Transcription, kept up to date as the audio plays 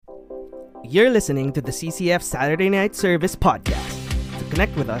You're listening to the CCF Saturday Night Service podcast. To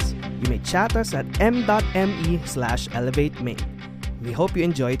connect with us, you may chat us at m.me/elevatemain. We hope you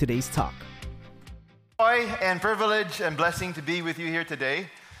enjoy today's talk. Joy and privilege and blessing to be with you here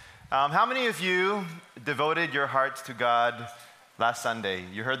today. How many of you devoted your hearts to God last Sunday?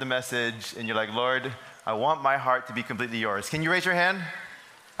 You heard the message and you're like, Lord, I want my heart to be completely yours. Can you raise your hand?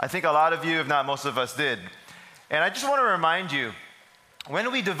 I think a lot of you, if not most of us, did. And I just want to remind you,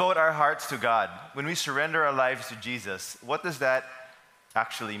 when we devote our hearts to God, when we surrender our lives to Jesus, what does that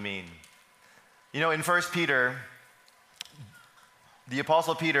actually mean? You know, in 1 Peter, the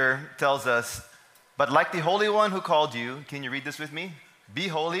Apostle Peter tells us, but like the Holy One who called you, can you read this with me? Be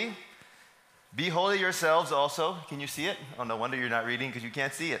holy yourselves also. Can you see it? Oh, no wonder you're not reading because you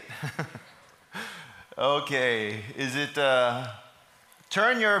can't see it. Okay,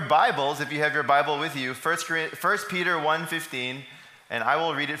 turn your Bibles, if you have your Bible with you, 1 Peter 1:15, and I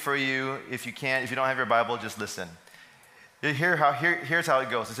will read it for you. If you don't have your Bible, just listen. Here's how it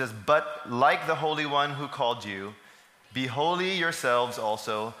goes. It says, but like the Holy One who called you, be holy yourselves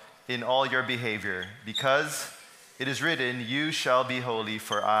also in all your behavior, because it is written, you shall be holy,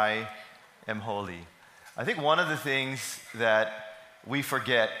 for I am holy. I think one of the things that we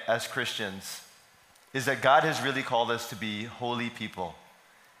forget as Christians is that God has really called us to be holy people.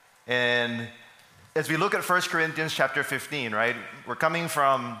 And as we look at 1 Corinthians chapter 15, right, we're coming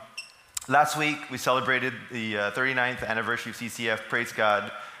from last week, we celebrated the 39th anniversary of CCF, praise God.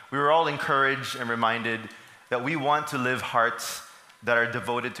 We were all encouraged and reminded that we want to live hearts that are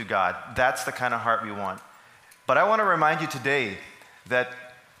devoted to God. That's the kind of heart we want. But I want to remind you today that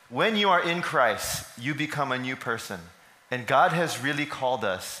when you are in Christ, you become a new person. And God has really called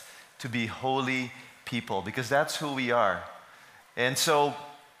us to be holy people, because that's who we are. And so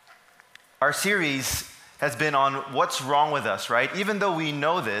our series has been on what's wrong with us, right? Even though we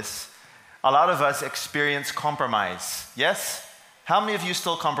know this, a lot of us experience compromise. Yes? How many of you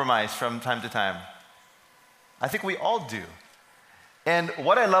still compromise from time to time? I think we all do. And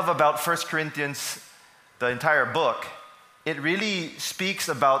what I love about 1 Corinthians, the entire book, it really speaks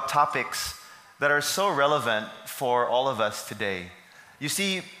about topics that are so relevant for all of us today. You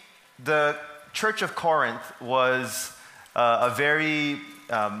see, the Church of Corinth was a very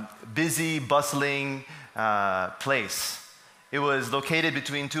busy, bustling place. It was located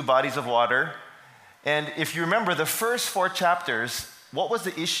between two bodies of water. And if you remember the first 4 chapters, what was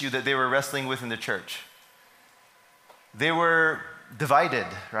the issue that they were wrestling with in the church? They were divided,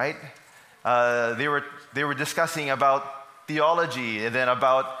 right? They were discussing about theology, and then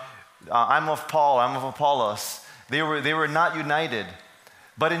about I'm of Paul, I'm of Apollos. They were not united.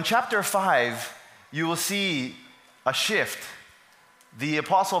 But in chapter 5, you will see a shift. The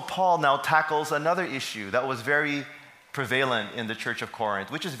Apostle Paul now tackles another issue that was very prevalent in the Church of Corinth,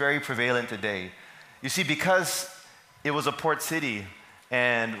 which is very prevalent today. You see, because it was a port city,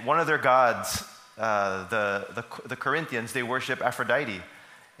 and one of their gods, the Corinthians, they worship Aphrodite,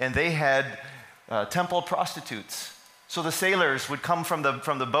 and they had temple prostitutes. So the sailors would come from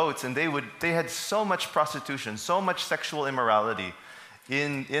the boats, and they had so much prostitution, so much sexual immorality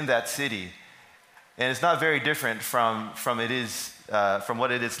in that city, and it's not very different from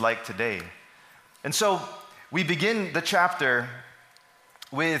what it is like today. And so we begin the chapter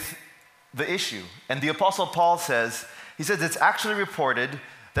with the issue, and the Apostle Paul says, it's actually reported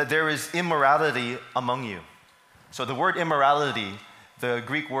that there is immorality among you. So the word immorality, the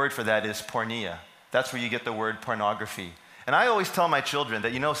Greek word for that is porneia. That's where you get the word pornography. And I always tell my children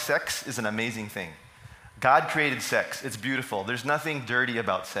that, sex is an amazing thing. God created sex. It's beautiful. There's nothing dirty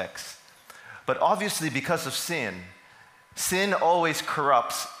about sex. But obviously, because of sin always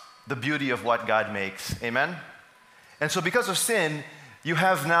corrupts the beauty of what God makes. Amen? And so because of sin, you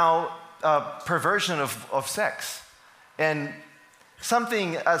have now a perversion of sex. And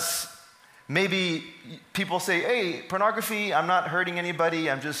something as maybe people say, hey, pornography, I'm not hurting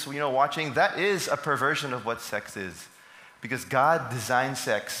anybody, I'm just, watching. That is a perversion of what sex is. Because God designed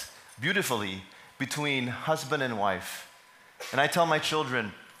sex beautifully between husband and wife. And I tell my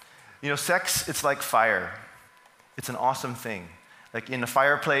children, sex, it's like fire. It's an awesome thing. Like in a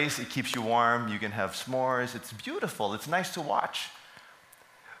fireplace, it keeps you warm. You can have s'mores. It's beautiful. It's nice to watch.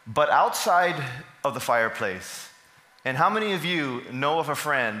 But outside of the fireplace, and how many of you know of a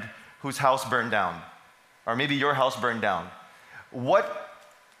friend whose house burned down? Or maybe your house burned down. What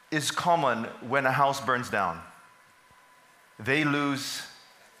is common when a house burns down? They lose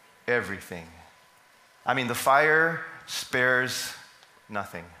everything. I mean, the fire spares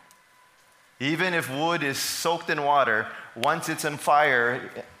nothing. Even if wood is soaked in water, once it's on fire,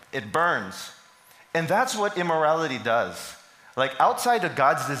 it burns. And that's what immorality does. Like outside of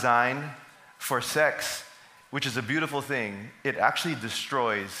God's design, for sex, which is a beautiful thing, it actually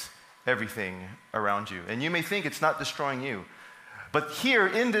destroys everything around you. And you may think it's not destroying you. But here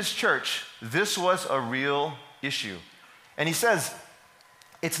in this church, this was a real issue. And he says,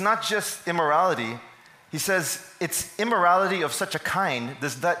 it's not just immorality. He says, it's immorality of such a kind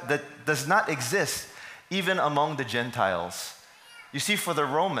that does not exist even among the Gentiles. You see, for the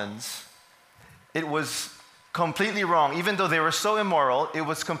Romans, it was completely wrong. Even though they were so immoral, it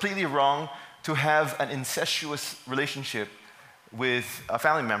was completely wrong to have an incestuous relationship with a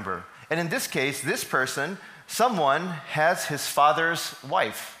family member. And in this case, this person, someone has his father's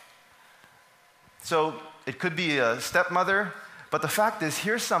wife. So it could be a stepmother, but the fact is,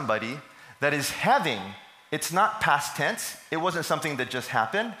 here's somebody that is having, it's not past tense, it wasn't something that just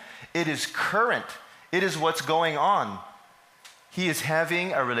happened, it is current, it is what's going on. He is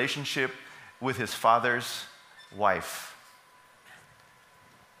having a relationship with his father's wife.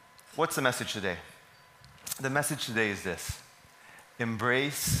 What's the message today? The message today is this: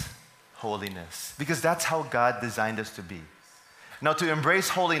 embrace holiness, because that's how God designed us to be. Now, to embrace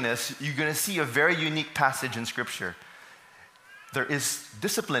holiness, you're going to see a very unique passage in Scripture. There is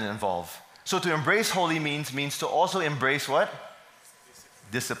discipline involved. So to embrace holy means to also embrace what?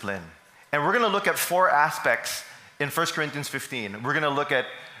 Discipline. And we're going to look at 4 aspects in 1 Corinthians 15. We're going to look at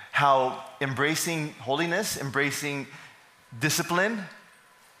how embracing holiness, embracing discipline,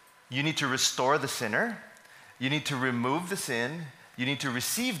 you need to restore the sinner, you need to remove the sin, you need to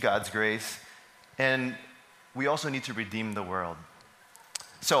receive God's grace, and we also need to redeem the world.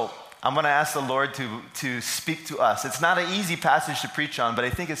 So I'm going to ask the Lord to speak to us. It's not an easy passage to preach on, but I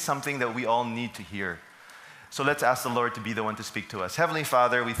think it's something that we all need to hear. So let's ask the Lord to be the one to speak to us. Heavenly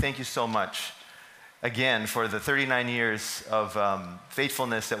Father, we thank you so much, again, for the 39 years of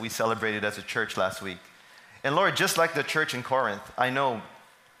faithfulness that we celebrated as a church last week. And Lord, just like the church in Corinth, I know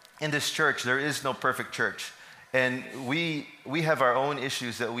in this church there is no perfect church. And we have our own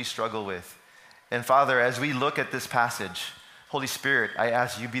issues that we struggle with. And Father, as we look at this passage, Holy Spirit, I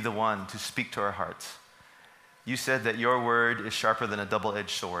ask you be the one to speak to our hearts. You said that your word is sharper than a double-edged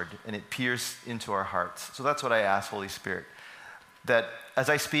sword, and it pierces into our hearts. So that's what I ask, Holy Spirit, that as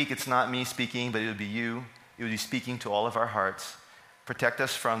I speak, it's not me speaking, but it would be you. It would be speaking to all of our hearts. Protect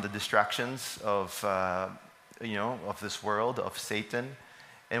us from the distractions of this world, of Satan.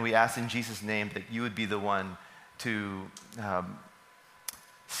 And we ask in Jesus' name that you would be the one to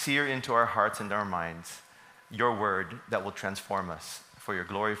sear into our hearts and our minds your word that will transform us for your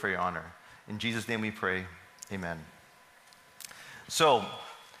glory, for your honor. In Jesus' name we pray, amen. So,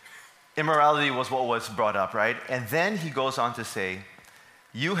 immorality was what was brought up, right? And then he goes on to say,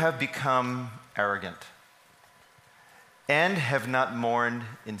 you have become arrogant and have not mourned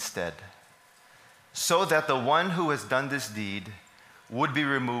instead, so that the one who has done this deed would be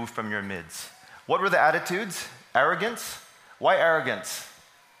removed from your midst. What were the attitudes? Arrogance. Why arrogance?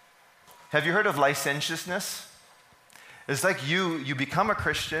 Have you heard of licentiousness? It's like you become a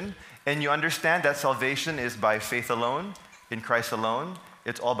Christian and you understand that salvation is by faith alone, in Christ alone.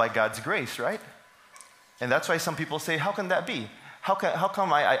 It's all by God's grace, right? And that's why some people say, how can that be? How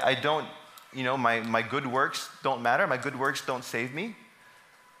come I don't, my good works don't matter, my good works don't save me?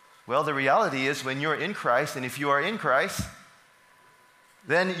 Well, the reality is when you're in Christ, and if you are in Christ,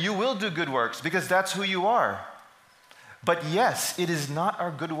 then you will do good works because that's who you are. But yes, it is not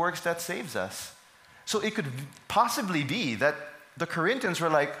our good works that saves us. So it could possibly be that the Corinthians were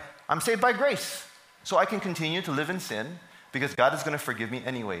like, I'm saved by grace, so I can continue to live in sin because God is going to forgive me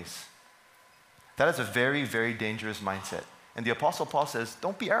anyways. That is a very, very dangerous mindset. And the Apostle Paul says,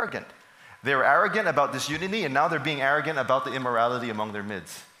 don't be arrogant. They were arrogant about disunity, and now they're being arrogant about the immorality among their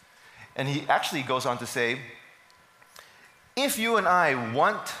midst. And he actually goes on to say, if you and I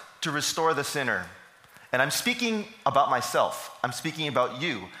want to restore the sinner, and I'm speaking about myself, I'm speaking about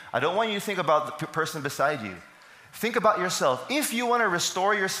you. I don't want you to think about the person beside you. Think about yourself. If you want to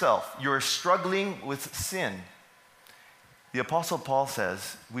restore yourself, you're struggling with sin. The Apostle Paul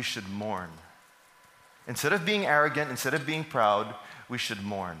says we should mourn. Instead of being arrogant, instead of being proud, we should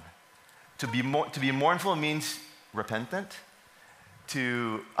mourn. To be mournful means repentant,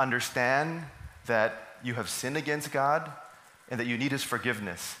 to understand that you have sinned against God and that you need his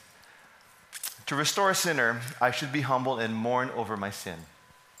forgiveness. To restore a sinner, I should be humble and mourn over my sin.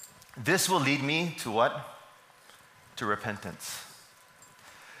 This will lead me to what? To repentance.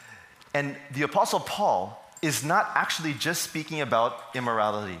 And the Apostle Paul is not actually just speaking about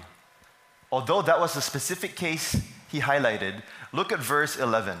immorality. Although that was a specific case he highlighted, look at verse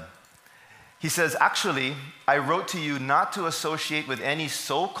 11. He says, actually, I wrote to you not to associate with any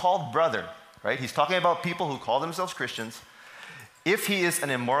so-called brother, right? He's talking about people who call themselves Christians, if he is an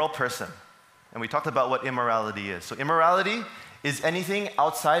immoral person, and we talked about what immorality is. So immorality is anything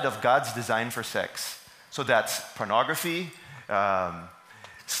outside of God's design for sex. So that's pornography,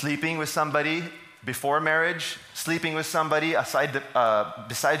 sleeping with somebody before marriage, sleeping with somebody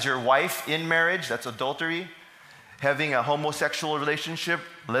besides your wife in marriage, that's adultery, having a homosexual relationship,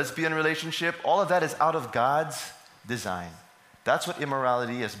 lesbian relationship, all of that is out of God's design. That's what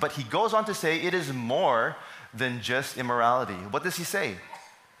immorality is. But he goes on to say it is more than just immorality. What does he say?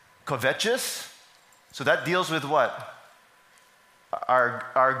 Covetous. So that deals with what?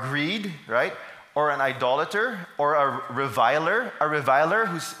 Our greed, right? Or an idolater, or a reviler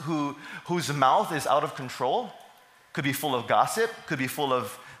whose mouth is out of control, could be full of gossip, could be full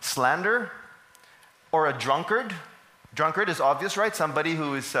of slander, or a drunkard. Drunkard is obvious, right? Somebody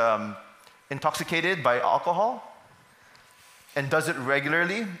who is intoxicated by alcohol and does it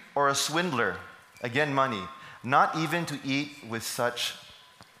regularly, or a swindler, again, money, not even to eat with such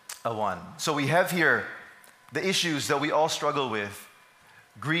a one. So we have here the issues that we all struggle with: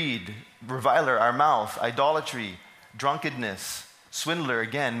 greed, reviler, our mouth, idolatry, drunkenness, swindler,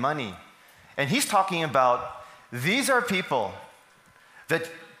 again, money. And he's talking about these are people that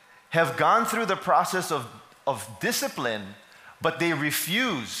have gone through the process of discipline, but they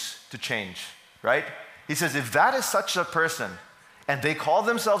refuse to change, right? He says, if that is such a person and they call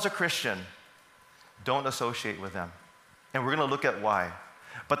themselves a Christian, don't associate with them. And we're going to look at why.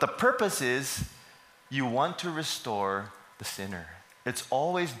 But the purpose is you want to restore the sinner. It's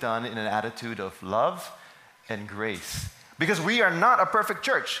always done in an attitude of love and grace. Because we are not a perfect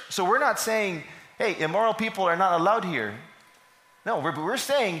church. So we're not saying, hey, immoral people are not allowed here. No, we're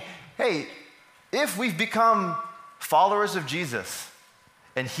saying, hey, if we've become followers of Jesus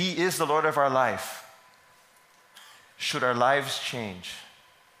and he is the Lord of our life, should our lives change?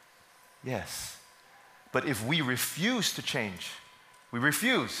 Yes. But if we refuse to change, we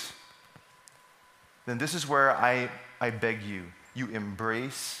refuse, then this is where I beg you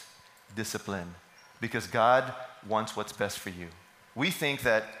embrace discipline, because God wants what's best for you. We think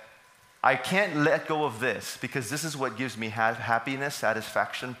that I can't let go of this because this is what gives me happiness,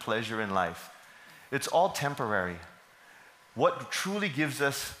 satisfaction, pleasure in life. It's all temporary. What truly gives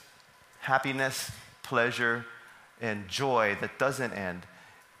us happiness, pleasure, and joy that doesn't end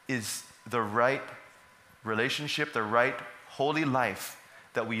is the right relationship, the right holy life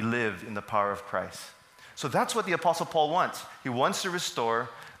that we live in the power of Christ. So that's what the Apostle Paul wants. He wants to restore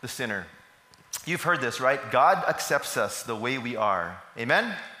the sinner. You've heard this, right? God accepts us the way we are.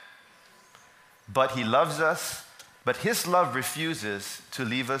 Amen? But he loves us, but his love refuses to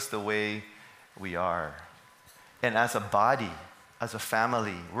leave us the way we are. And as a body, as a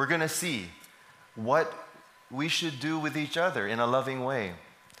family, we're going to see what we should do with each other in a loving way.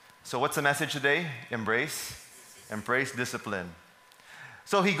 So what's the message today? Embrace discipline.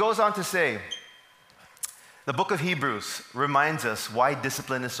 So he goes on to say, the book of Hebrews reminds us why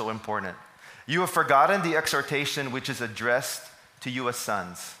discipline is so important. You have forgotten the exhortation which is addressed to you as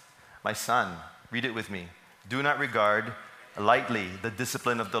sons. My son, read it with me. Do not regard lightly the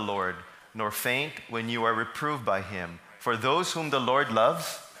discipline of the Lord, nor faint when you are reproved by him. For those whom the Lord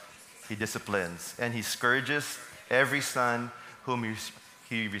loves, he disciplines, and he scourges every son whom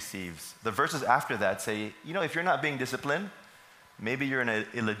he receives. The verses after that say, if you're not being disciplined, maybe you're an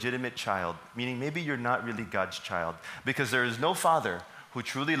illegitimate child, meaning maybe you're not really God's child, because there is no father who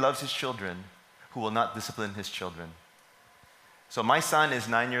truly loves his children who will not discipline his children. So my son is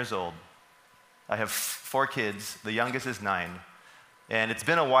 9 years old. I have 4 kids. The youngest is 9. And it's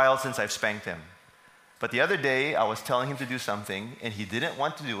been a while since I've spanked him. But the other day, I was telling him to do something, and he didn't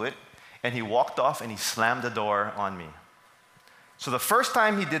want to do it, and he walked off and he slammed the door on me. So the first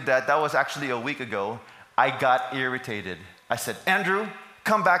time he did that was actually a week ago. I got irritated. I said, Andrew,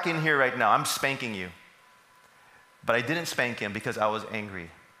 come back in here right now. I'm spanking you. But I didn't spank him because I was angry.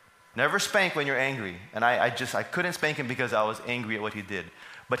 Never spank when you're angry. And I couldn't spank him because I was angry at what he did.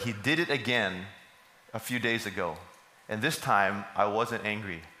 But he did it again a few days ago. And this time, I wasn't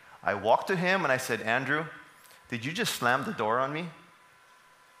angry. I walked to him and I said, Andrew, did you just slam the door on me?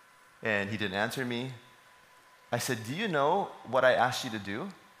 And he didn't answer me. I said, do you know what I asked you to do?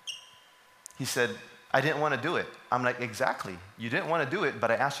 He said, I didn't want to do it. I'm like, exactly. You didn't want to do it,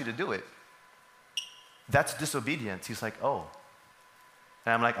 but I asked you to do it. That's disobedience. He's like, oh.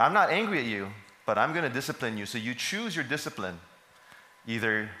 And I'm like, I'm not angry at you, but I'm going to discipline you. So you choose your discipline.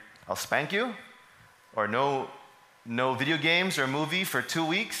 Either I'll spank you, or no video games or movie for 2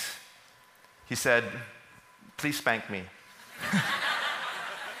 weeks. He said, please spank me.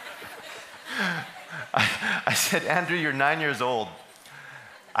 I said, Andrew, you're 9 years old.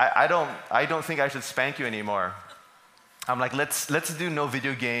 I don't think I should spank you anymore. I'm like, let's do no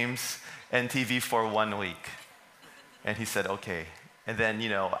video games and TV for 1 week. And he said, okay. And then,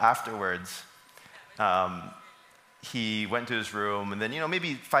 afterwards, he went to his room, and then,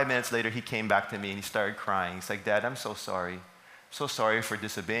 maybe 5 minutes later, he came back to me and he started crying. He's like, Dad, I'm so sorry. So sorry for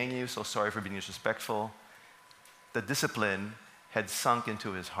disobeying you, so sorry for being disrespectful. The discipline had sunk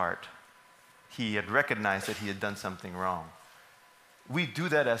into his heart. He had recognized that he had done something wrong. We do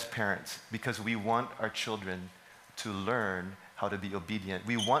that as parents because we want our children to learn how to be obedient.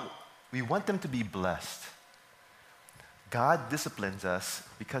 We want them to be blessed. God disciplines us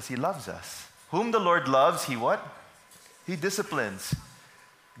because he loves us. Whom the Lord loves, he what? He disciplines.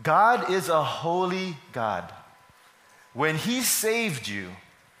 God is a holy God. When he saved you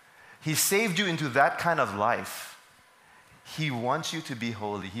into that kind of life. He wants you to be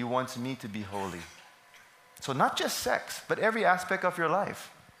holy. He wants me to be holy. So not just sex, but every aspect of your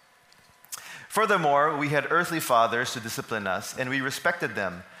life. Furthermore, we had earthly fathers to discipline us, and we respected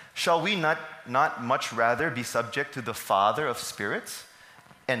them. Shall we not much rather be subject to the Father of spirits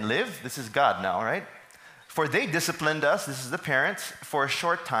and live? This is God now, right? For they disciplined us, this is the parents, for a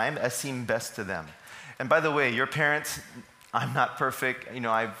short time as seemed best to them. And by the way, your parents, I'm not perfect.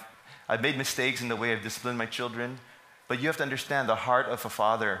 I've made mistakes in the way I've disciplined my children. But you have to understand the heart of a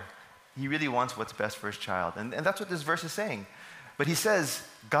father. He really wants what's best for his child. And that's what this verse is saying. But he says,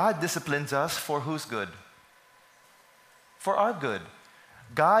 God disciplines us for whose good? For our good.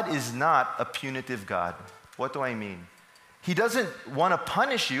 God is not a punitive God. What do I mean? He doesn't want to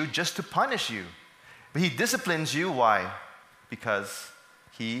punish you just to punish you. But he disciplines you, why? Because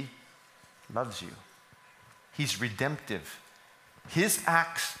he loves you. He's redemptive. His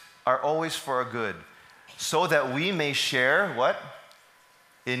acts are always for our good, so that we may share what?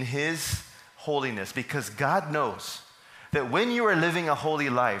 In his holiness. Because God knows that when you are living a holy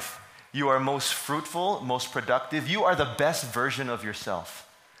life, you are most fruitful, most productive. You are the best version of yourself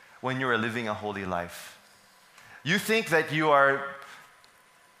when you are living a holy life. You think that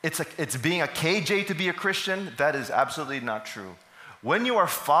it's being a KJ to be a Christian. That is absolutely not true. When you are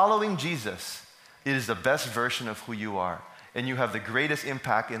following Jesus, it is the best version of who you are. And you have the greatest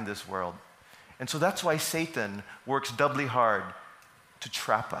impact in this world. And so that's why Satan works doubly hard to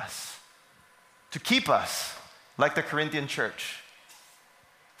trap us, to keep us like the Corinthian church,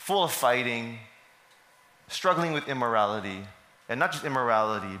 full of fighting, struggling with immorality, and not just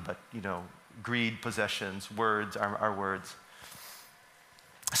immorality, but greed, possessions, words, our words.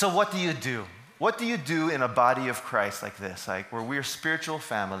 So what do you do? What do you do in a body of Christ like this, like where we're a spiritual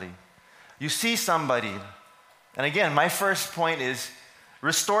family? You see somebody, and again, my first point is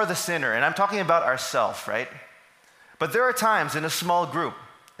restore the sinner. And I'm talking about ourselves, right? But there are times in a small group,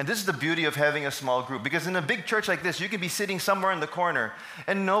 and this is the beauty of having a small group, because in a big church like this, you can be sitting somewhere in the corner,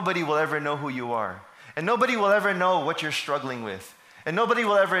 and nobody will ever know who you are. And nobody will ever know what you're struggling with. And nobody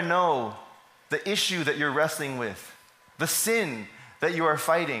will ever know the issue that you're wrestling with, the sin that you are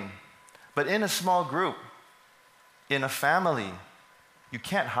fighting. But in a small group, in a family, you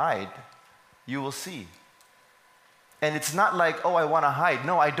can't hide. You will see. And it's not like, oh, I want to hide.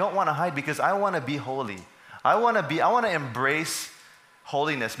 No, I don't want to hide because I want to be holy. I want to embrace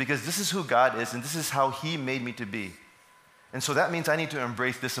holiness because this is who God is and this is how he made me to be. And so that means I need to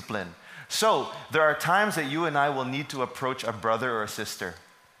embrace discipline. So there are times that you and I will need to approach a brother or a sister.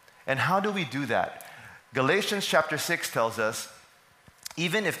 And how do we do that? Galatians chapter 6 tells us,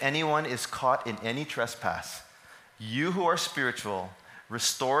 even if anyone is caught in any trespass, you who are spiritual,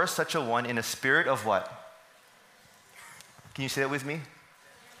 restore such a one in a spirit of what? Can you say that with me?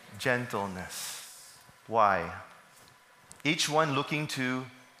 Gentleness. Why? Each one looking to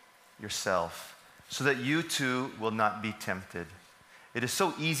yourself, so that you too will not be tempted. It is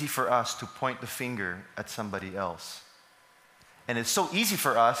so easy for us to point the finger at somebody else. And it's so easy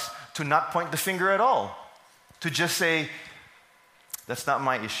for us to not point the finger at all. To just say, that's not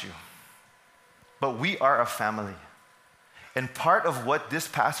my issue. But we are a family. And part of what this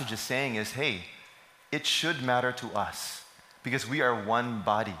passage is saying is, hey, it should matter to us because we are one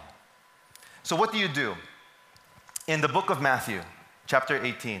body. So what do you do? In the book of Matthew, chapter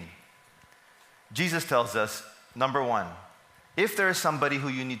 18, Jesus tells us, number one, if there is somebody who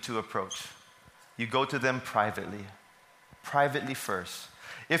you need to approach, you go to them privately first.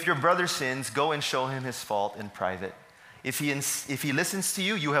 If your brother sins, go and show him his fault in private. If he listens to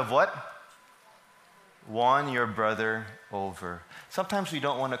you, you have what? Won your brother over. Sometimes we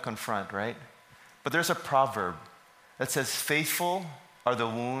don't want to confront, right? But there's a proverb that says, faithful are the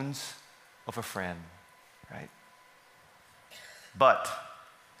wounds of a friend, right? But,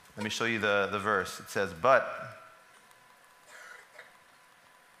 let me show you the verse. It says,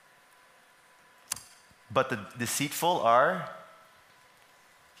 but the deceitful are,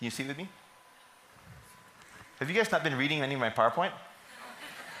 can you see it with me? Have you guys not been reading any of my PowerPoint?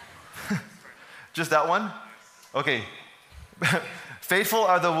 Just that one? Okay. Faithful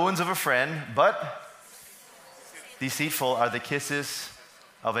are the wounds of a friend, but deceitful are the kisses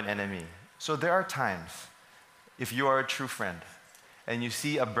of an enemy. So there are times, if you are a true friend, and you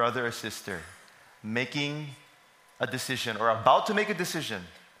see a brother or sister making a decision or about to make a decision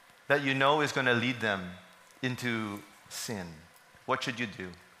that you know is going to lead them into sin, what should you do?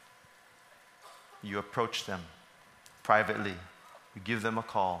 You approach them privately. You give them a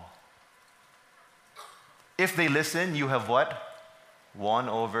call. If they listen, you have what? Won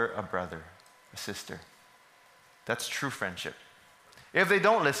over a brother, a sister. That's true friendship. If they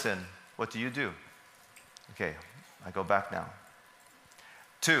don't listen, what do? Okay, I go back now.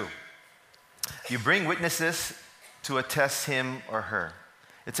 2, you bring witnesses to attest him or her.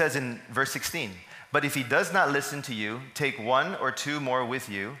 It says in verse 16, but if he does not listen to you, take 1 or 2 more with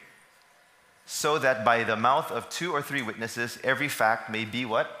you, so that by the mouth of 2 or 3 witnesses, every fact may be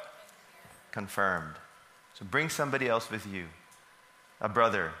what? Confirmed. So bring somebody else with you, a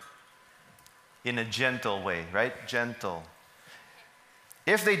brother, in a gentle way, right? Gentle.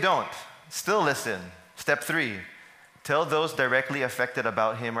 If they don't, still listen. Step 3, tell those directly affected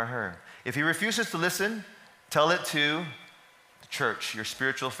about him or her. If he refuses to listen, tell it to the church, your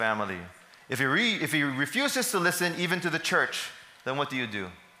spiritual family. If he refuses to listen even to the church, then what do?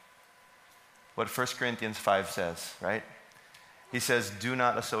 What 1 Corinthians 5 says, right? He says, do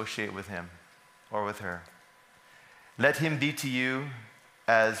not associate with him or with her. Let him be to you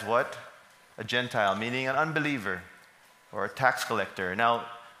as what? A Gentile, meaning an unbeliever or a tax collector. Now,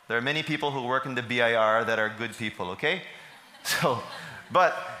 there are many people who work in the BIR that are good people, okay?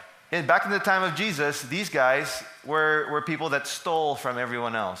 But back in the time of Jesus, these guys were people that stole from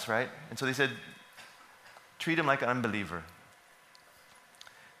everyone else, right? And so they said, treat him like an unbeliever.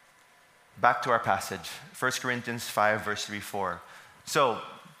 Back to our passage, 1 Corinthians 5, verse 3-4. So,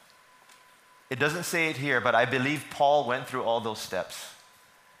 it doesn't say it here, but I believe Paul went through all those steps.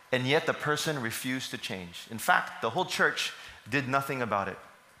 And yet the person refused to change. In fact, the whole church did nothing about it.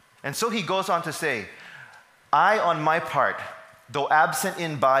 And so he goes on to say, I on my part, though absent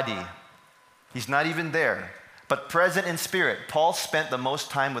in body, he's not even there, but present in spirit. Paul spent the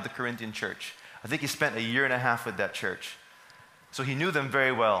most time with the Corinthian church. I think he spent 1.5 years with that church. So he knew them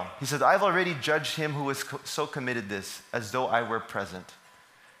very well. He said, I've already judged him who has so committed this as though I were present.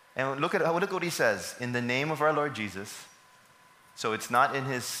 And look what he says. In the name of our Lord Jesus. So it's not in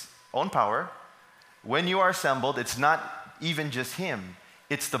his own power. When you are assembled, it's not even just him.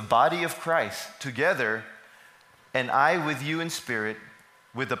 It's the body of Christ together. And I with you in spirit,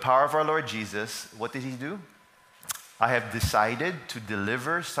 with the power of our Lord Jesus. What did he do? I have decided to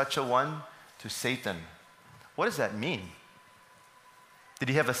deliver such a one to Satan. What does that mean? Did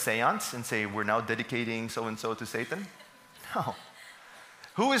he have a seance and say, we're now dedicating so-and-so to Satan? No.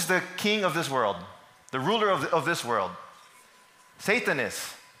 Who is the king of this world? The ruler of this world? Satan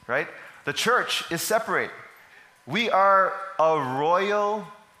is, right? The church is separate. We are a royal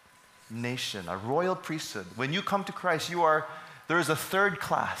nation, a royal priesthood. When you come to Christ, there is a third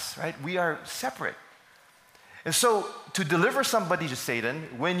class, right? We are separate. And so, to deliver somebody to Satan,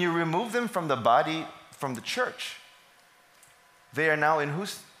 when you remove them from the body, from the church, they are now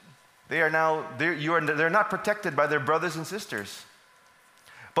they're not protected by their brothers and sisters.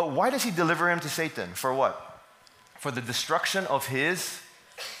 But why does he deliver him to Satan? For what? For the destruction of his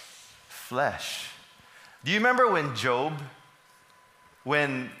flesh. Do you remember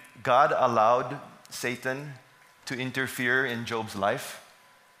when God allowed Satan to interfere in Job's life?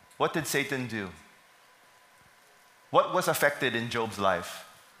 What did Satan do? What was affected in Job's life?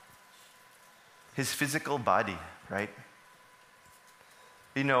 His physical body, right?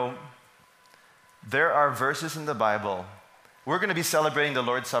 You know, there are verses in the Bible. We're going to be celebrating the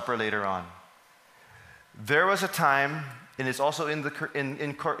Lord's Supper later on. There was a time, and it's also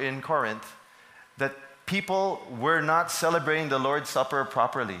in Corinth, that people were not celebrating the Lord's Supper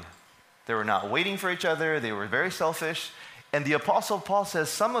properly. They were not waiting for each other. They were very selfish. And the Apostle Paul says,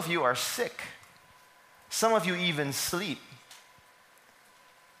 some of you are sick. Some of you even sleep.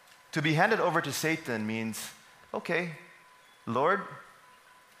 To be handed over to Satan means, okay, Lord,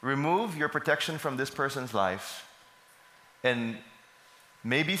 remove your protection from this person's life, and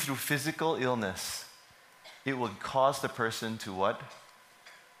maybe through physical illness, it will cause the person to what?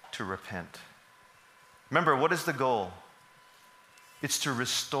 To repent. Remember, what is the goal? It's to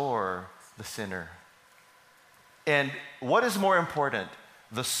restore the sinner. And what is more important,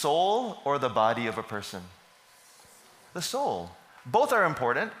 the soul or the body of a person? The soul. Both are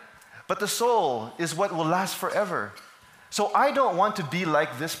important, but the soul is what will last forever. So I don't want to be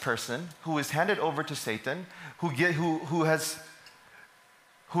like this person who is handed over to Satan, who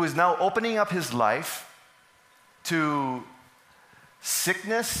is now opening up his life to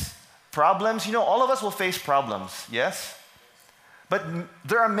sickness, problems. You know, all of us will face problems, yes? But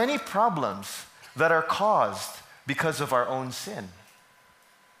there are many problems that are caused because of our own sin.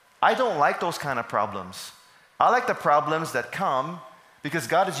 I don't like those kind of problems. I like the problems that come because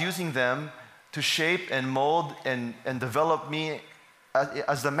God is using them to shape and mold and develop me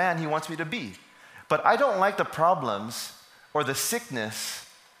as the man he wants me to be. But I don't like the problems or the sickness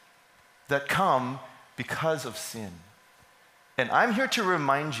that come because of sin. And I'm here to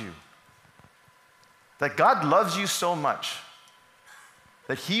remind you that God loves you so much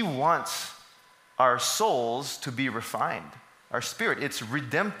that he wants our souls to be refined. Our spirit, it's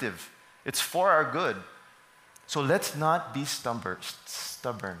redemptive. It's for our good. So let's not be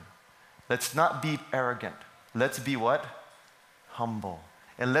stubborn. Let's not be arrogant. Let's be what? Humble.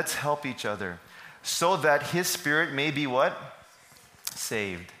 And let's help each other so that his spirit may be what?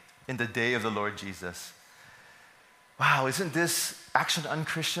 Saved in the day of the Lord Jesus. Wow, isn't this action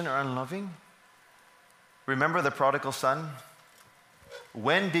unchristian or unloving? Remember the prodigal son?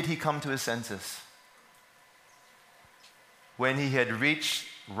 When did he come to his senses? When he had reached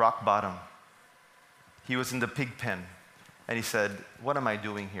rock bottom. He was in the pig pen, and he said, what am I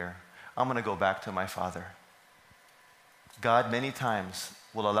doing here? I'm going to go back to my father. God many times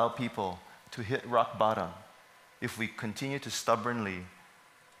will allow people to hit rock bottom if we continue to stubbornly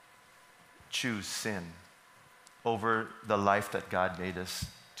choose sin over the life that God made us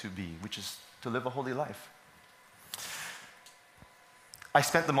to be, which is to live a holy life. I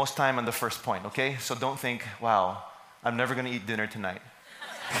spent the most time on the first point, okay? So don't think, wow, I'm never going to eat dinner tonight.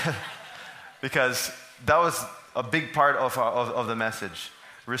 Because that was a big part of the message.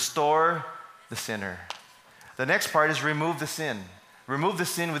 Restore the sinner. The next part is remove the sin. Remove the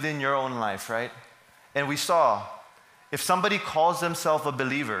sin within your own life, right? And we saw, if somebody calls themselves a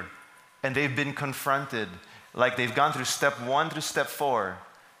believer and they've been confronted, like they've gone through step 1 through step 4,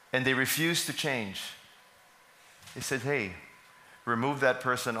 and they refuse to change, he said, hey, remove that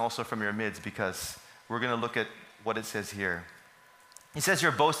person also from your midst, because we're going to look at what it says here. He says,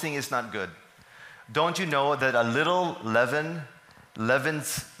 your boasting is not good. Don't you know that a little leaven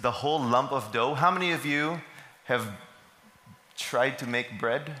leavens the whole lump of dough? How many of you have tried to make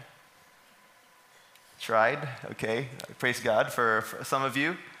bread? Tried? Okay. Praise God for some of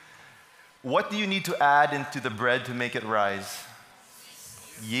you. What do you need to add into the bread to make it rise?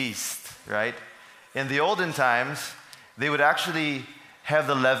 Yeast, right? In the olden times, they would actually have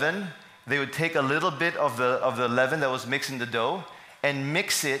the leaven. They would take a little bit of the leaven that was mixed in the dough and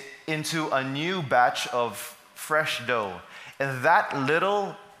mix it into a new batch of fresh dough. And that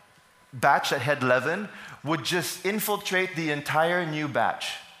little batch that had leaven would just infiltrate the entire new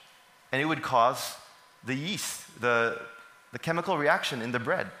batch. And it would cause the yeast, the chemical reaction in the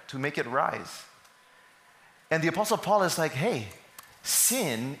bread to make it rise. And the Apostle Paul is like, hey,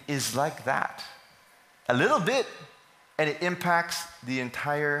 sin is like that. A little bit, and it impacts the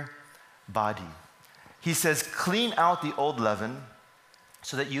entire body. He says, clean out the old leaven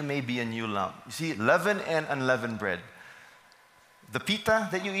so that you may be a new lump. You see, leaven and unleavened bread. The pita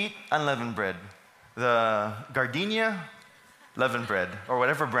that you eat, unleavened bread. The gardenia, leavened bread, or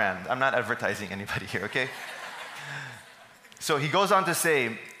whatever brand. I'm not advertising anybody here, okay? So he goes on to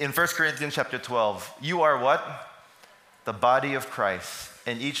say in 1 Corinthians chapter 12, you are what? The body of Christ,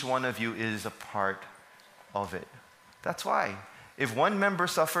 and each one of you is a part of it. That's why. If one member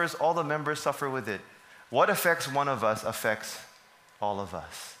suffers, all the members suffer with it. What affects one of us affects all of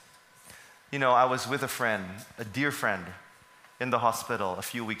us. You know, I was with a friend, a dear friend, in the hospital a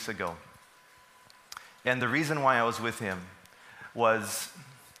few weeks ago. And the reason why I was with him was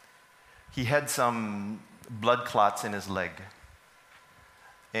he had some blood clots in his leg.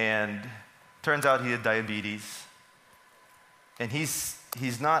 And turns out he had diabetes. And he's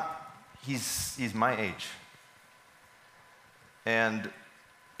my age. And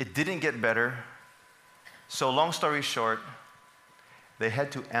it didn't get better. So long story short, they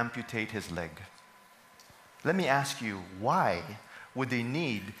had to amputate his leg. Let me ask you, why would they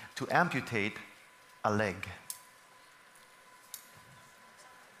need to amputate a leg?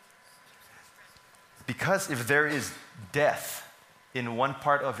 Because if there is death in one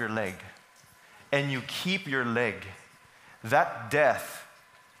part of your leg, and you keep your leg, that death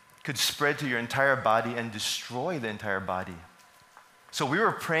could spread to your entire body and destroy the entire body. So we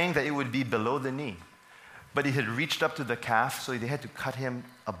were praying that it would be below the knee, but it had reached up to the calf, so they had to cut him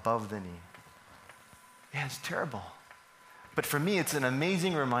above the knee. Yeah, it's terrible. But for me, it's an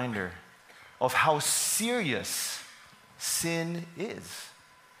amazing reminder of how serious sin is.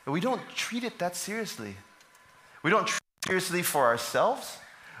 And we don't treat it that seriously. We don't treat it seriously for ourselves.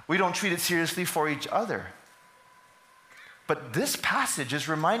 We don't treat it seriously for each other. But this passage is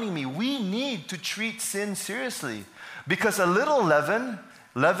reminding me we need to treat sin seriously, because a little leaven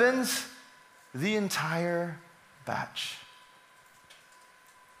leavens the entire batch.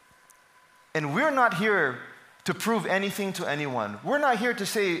 And we're not here to prove anything to anyone. We're not here to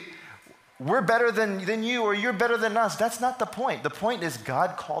say, we're better than you or you're better than us. That's not the point. The point is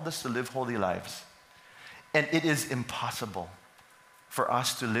God called us to live holy lives. And it is impossible for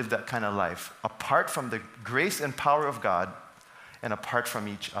us to live that kind of life apart from the grace and power of God and apart from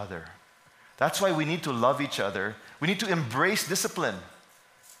each other. That's why we need to love each other. We need to embrace discipline.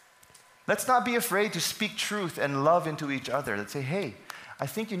 Let's not be afraid to speak truth and love into each other. Let's say, hey, I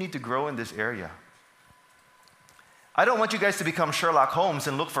think you need to grow in this area. I don't want you guys to become Sherlock Holmes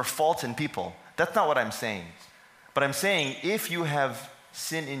and look for faults in people. That's not what I'm saying. But I'm saying if you have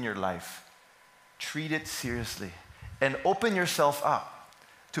sin in your life, treat it seriously and open yourself up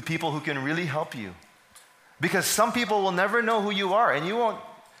to people who can really help you. Because some people will never know who you are and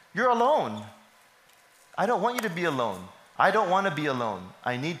you're alone. I don't want you to be alone. I don't want to be alone.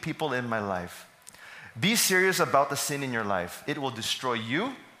 I need people in my life. Be serious about the sin in your life. It will destroy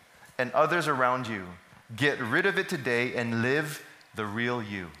you and others around you. Get rid of it today and live the real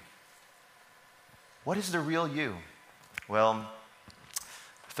you. What is the real you? Well,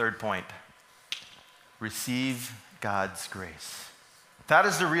 third point. Receive God's grace. That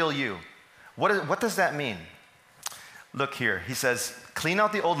is the real you. What does that mean? Look here. He says, clean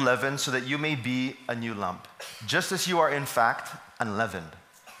out the old leaven so that you may be a new lump, just as you are in fact unleavened.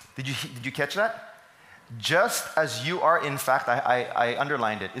 Did you catch that? Just as you are in fact, I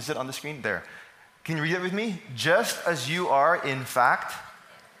underlined it. Is it on the screen? There. Can you read it with me? Just as you are in fact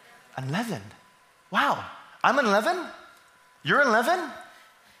unleavened. Wow. I'm unleavened? You're unleavened?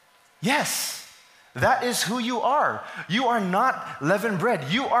 Yes. That is who you are. You are not leavened bread.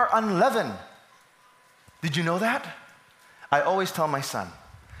 You are unleavened. Did you know that? I always tell my son,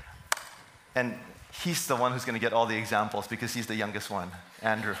 and he's the one who's going to get all the examples because he's the youngest one,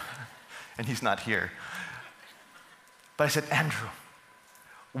 Andrew, and he's not here. But I said, Andrew,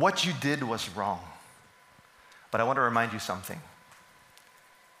 what you did was wrong. But I want to remind you something.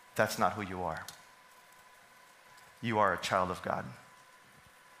 That's not who you are. You are a child of God.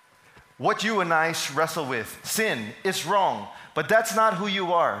 What you and I wrestle with, sin, is wrong, but that's not who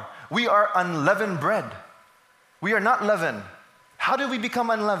you are. We are unleavened bread. We are not leavened. How did we become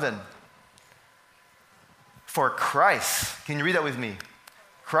unleavened? For Christ, can you read that with me?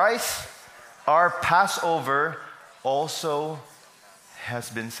 Christ, our Passover, also has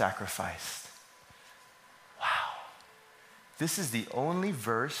been sacrificed. Wow. This is the only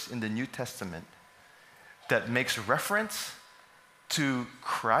verse in the New Testament that makes reference to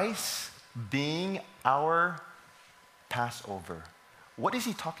Christ being our Passover. What is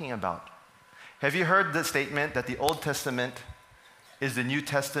he talking about? Have you heard the statement that the Old Testament is the New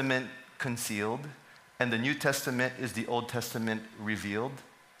Testament concealed and the New Testament is the Old Testament revealed?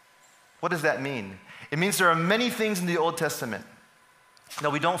 What does that mean? It means there are many things in the Old Testament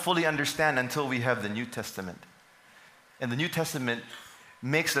that we don't fully understand until we have the New Testament. And the New Testament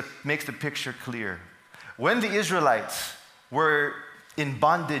makes the picture clear. When the Israelites were in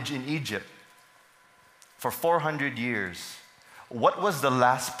bondage in Egypt for 400 years, what was the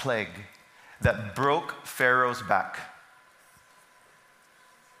last plague that broke Pharaoh's back?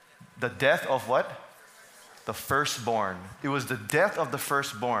 The death of what? The firstborn. It was the death of the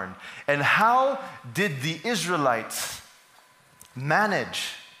firstborn. And how did the Israelites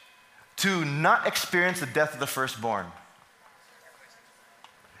manage to not experience the death of the firstborn?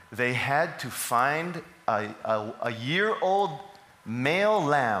 They had to find a year-old male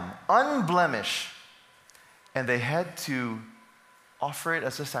lamb, unblemished, and they had to offer it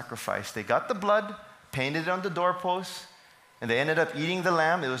as a sacrifice. They got the blood, painted it on the doorpost, and they ended up eating the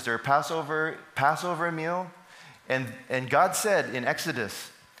lamb. It was their Passover meal. And God said in Exodus,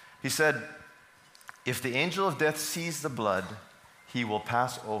 he said, if the angel of death sees the blood, he will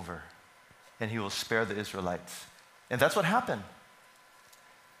pass over and he will spare the Israelites. And that's what happened.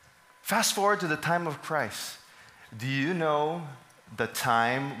 Fast forward to the time of Christ. Do you know the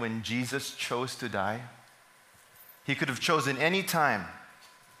time when Jesus chose to die? He could have chosen any time.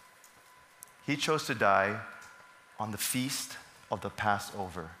 He chose to die on the feast of the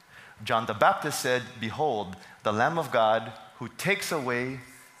Passover. John the Baptist said, behold, the Lamb of God who takes away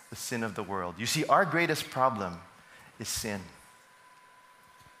the sin of the world. You see, our greatest problem is sin.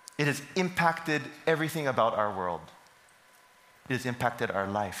 It has impacted everything about our world. it has impacted our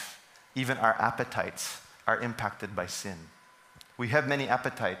life. Even our appetites are impacted by sin. We have many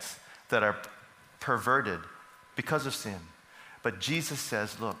appetites that are perverted because of sin. But Jesus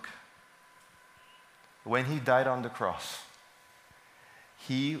says, look, when he died on the cross,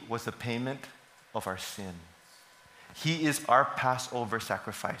 he was the payment of our sin. He is our Passover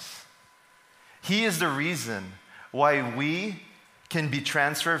sacrifice. He is the reason why we can be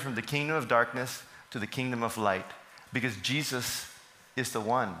transferred from the kingdom of darkness to the kingdom of light, because Jesus is the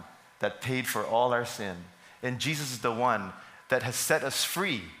one that paid for all our sin. And Jesus is the one that has set us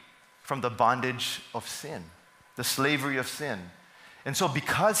free from the bondage of sin, the slavery of sin. And so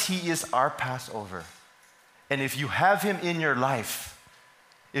because he is our Passover, and if you have him in your life,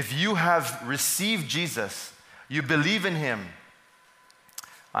 if you have received Jesus, you believe in him,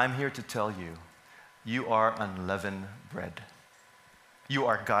 I'm here to tell you, you are unleavened bread. You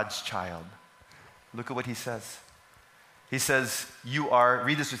are God's child. Look at what he says. He says, you are,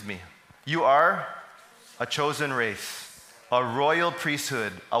 read this with me, you are a chosen race, a royal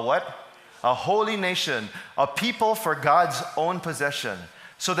priesthood, a what? A holy nation, a people for God's own possession,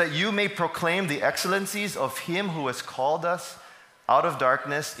 so that you may proclaim the excellencies of him who has called us out of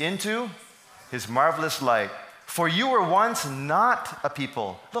darkness into his marvelous light. For you were once not a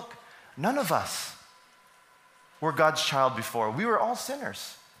people. Look, none of us were God's child before. We were all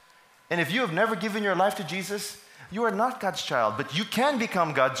sinners. And if you have never given your life to Jesus, you are not God's child, but you can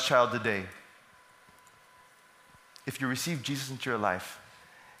become God's child today if you receive Jesus into your life.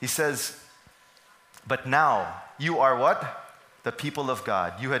 He says, but now you are what? The people of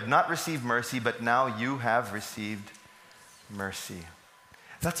God. You had not received mercy, but now you have received mercy.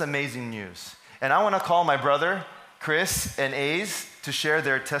 That's amazing news. And I want to call my brother, Chris and Ace, to share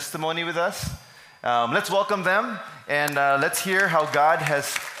their testimony with us. Let's welcome them, and let's hear how God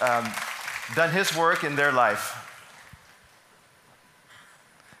has done his work in their life.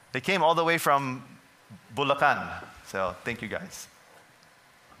 They came all the way from Bulacan, so thank you guys.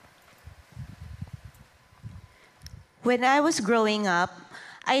 When I was growing up,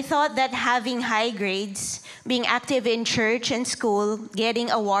 I thought that having high grades, being active in church and school, getting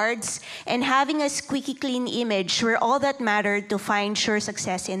awards, and having a squeaky clean image were all that mattered to find sure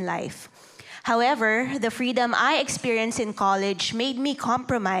success in life. However, the freedom I experienced in college made me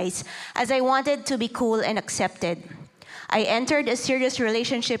compromise as I wanted to be cool and accepted. I entered a serious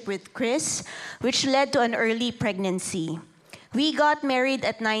relationship with Chris, which led to an early pregnancy. We got married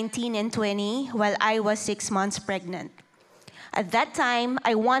at 19 and 20 while I was 6 months pregnant. At that time,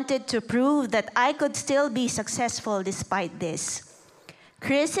 I wanted to prove that I could still be successful despite this.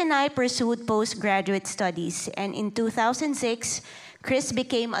 Chris and I pursued postgraduate studies, and in 2006, Chris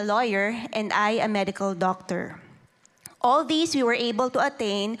became a lawyer and I a medical doctor. All these we were able to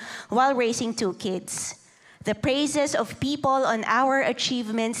attain while raising 2 kids. The praises of people on our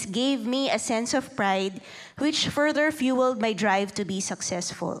achievements gave me a sense of pride, which further fueled my drive to be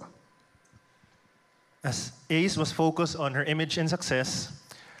successful. As Ace was focused on her image and success,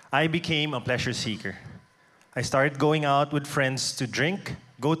 I became a pleasure seeker. I started going out with friends to drink,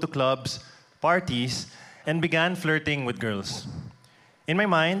 go to clubs, parties, and began flirting with girls. In my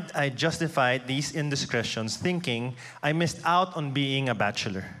mind, I justified these indiscretions, thinking I missed out on being a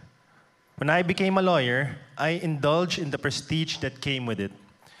bachelor. When I became a lawyer, I indulged in the prestige that came with it.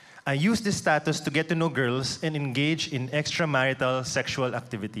 I used this status to get to know girls and engage in extramarital sexual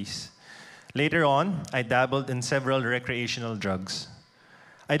activities. Later on, I dabbled in several recreational drugs.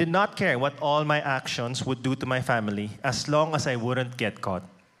 I did not care what all my actions would do to my family as long as I wouldn't get caught.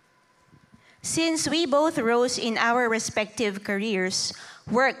 Since we both rose in our respective careers,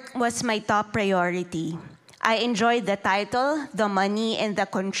 work was my top priority. I enjoyed the title, the money, and the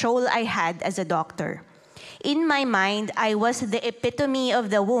control I had as a doctor. In my mind, I was the epitome of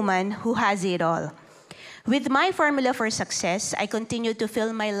the woman who has it all. With my formula for success, I continued to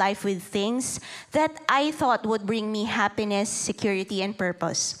fill my life with things that I thought would bring me happiness, security, and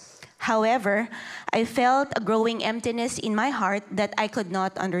purpose. However, I felt a growing emptiness in my heart that I could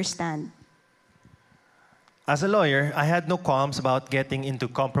not understand. As a lawyer, I had no qualms about getting into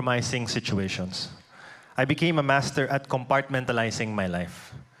compromising situations. I became a master at compartmentalizing my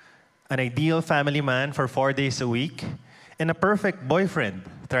life. An ideal family man for 4 days a week, and a perfect boyfriend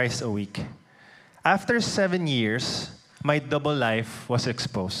thrice a week. After 7 years, my double life was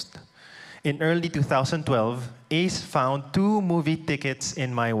exposed. In early 2012, Ace found 2 movie tickets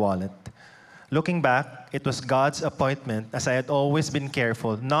in my wallet. Looking back, it was God's appointment, as I had always been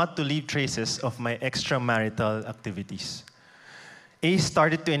careful not to leave traces of my extramarital activities. Ace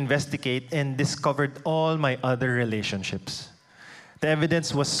started to investigate and discovered all my other relationships. The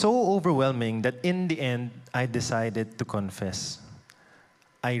evidence was so overwhelming that in the end, I decided to confess.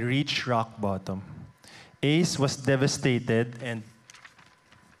 I reached rock bottom. Ace was devastated and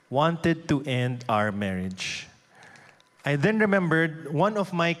wanted to end our marriage. I then remembered one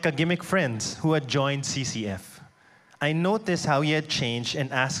of my kagimik friends who had joined CCF. I noticed how he had changed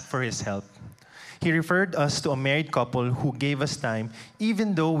and asked for his help. He referred us to a married couple who gave us time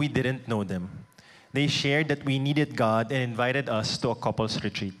even though we didn't know them. They shared that we needed God and invited us to a couples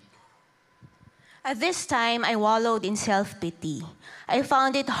retreat. At this time, I wallowed in self-pity. I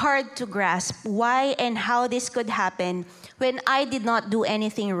found it hard to grasp why and how this could happen when I did not do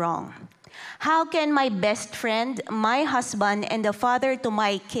anything wrong. How can my best friend, my husband, and the father to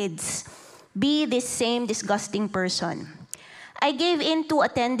my kids be this same disgusting person? I gave in to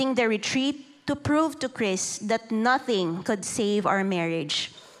attending the retreat to prove to Chris that nothing could save our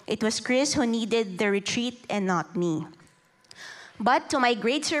marriage. It was Chris who needed the retreat and not me. But to my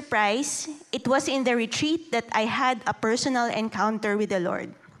great surprise, it was in the retreat that I had a personal encounter with the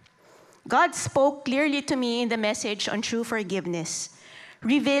Lord. God spoke clearly to me in the message on true forgiveness,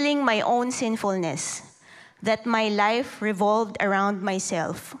 revealing my own sinfulness, that my life revolved around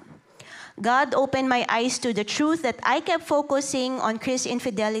myself. God opened my eyes to the truth that I kept focusing on Chris'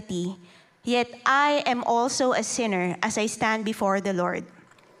 infidelity, yet I am also a sinner as I stand before the Lord.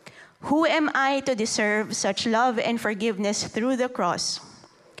 Who am I to deserve such love and forgiveness through the cross?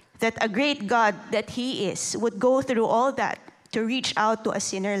 That a great God that He is would go through all that to reach out to a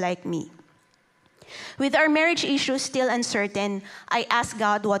sinner like me. With our marriage issues still uncertain, I asked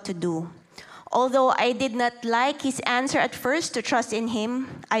God what to do. Although I did not like His answer at first to trust in Him,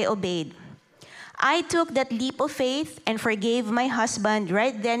 I obeyed. I took that leap of faith and forgave my husband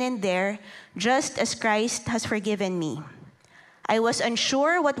right then and there, just as Christ has forgiven me. I was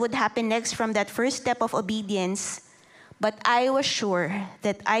unsure what would happen next from that first step of obedience, but I was sure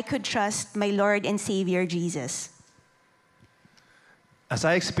that I could trust my Lord and Savior Jesus. As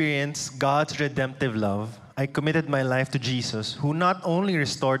I experienced God's redemptive love, I committed my life to Jesus, who not only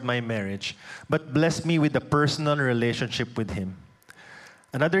restored my marriage, but blessed me with a personal relationship with Him.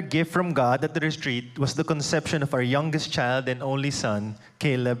 Another gift from God at the retreat was the conception of our youngest child and only son,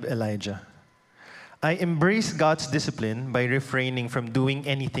 Caleb Elijah. I embraced God's discipline by refraining from doing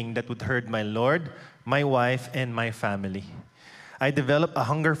anything that would hurt my Lord, my wife, and my family. I developed a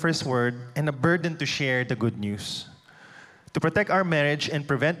hunger for His word and a burden to share the good news. To protect our marriage and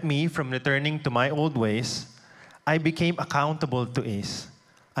prevent me from returning to my old ways, I became accountable to Ace.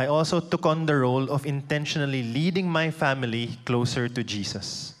 I also took on the role of intentionally leading my family closer to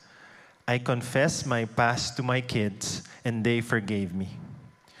Jesus. I confessed my past to my kids, and they forgave me.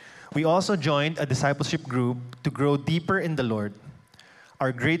 We also joined a discipleship group to grow deeper in the Lord.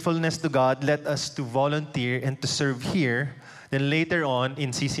 Our gratefulness to God led us to volunteer and to serve here, then later on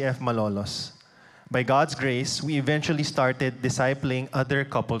in CCF Malolos. By God's grace, we eventually started discipling other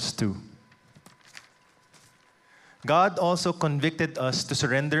couples too. God also convicted us to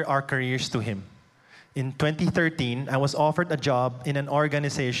surrender our careers to Him. In 2013, I was offered a job in an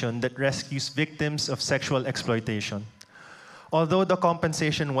organization that rescues victims of sexual exploitation. Although the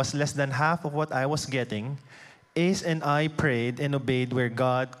compensation was less than half of what I was getting, Ace and I prayed and obeyed where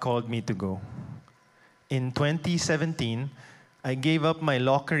God called me to go. In 2017, I gave up my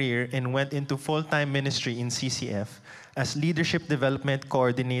law career and went into full-time ministry in CCF as Leadership Development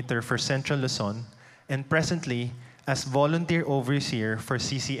Coordinator for Central Luzon and presently as Volunteer Overseer for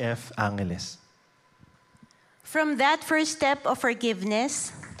CCF Angeles. From that first step of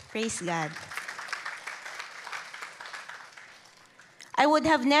forgiveness, praise God, I would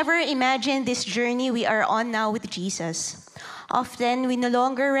have never imagined this journey we are on now with Jesus. Often, we no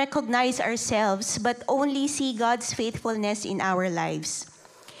longer recognize ourselves, but only see God's faithfulness in our lives.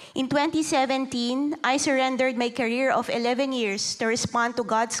 In 2017, I surrendered my career of 11 years to respond to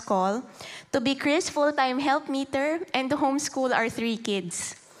God's call to be Chris' full-time helpmeter and to homeschool our 3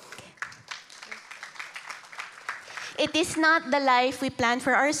 kids. It is not the life we plan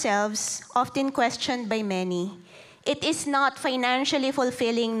for ourselves, often questioned by many. It is not financially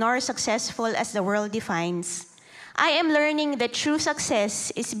fulfilling nor successful as the world defines. I am learning that true success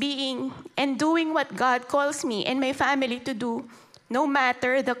is being and doing what God calls me and my family to do, no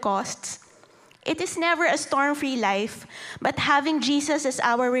matter the costs. It is never a storm-free life, but having Jesus as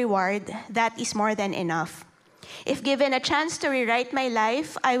our reward, that is more than enough. If given a chance to rewrite my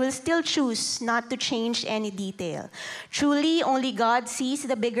life, I will still choose not to change any detail. Truly, only God sees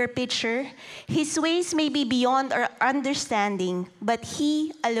the bigger picture. His ways may be beyond our understanding, but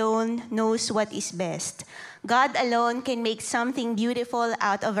He alone knows what is best. God alone can make something beautiful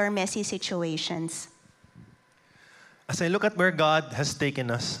out of our messy situations. As I look at where God has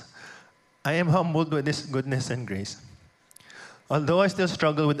taken us, I am humbled with His goodness and grace. Although I still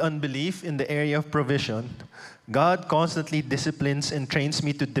struggle with unbelief in the area of provision, God constantly disciplines and trains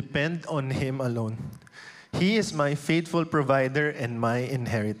me to depend on Him alone. He is my faithful provider and my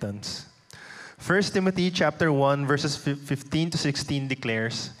inheritance. 1 Timothy chapter 1, verses 15 to 16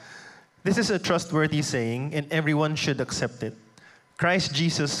 declares, "This is a trustworthy saying, and everyone should accept it. Christ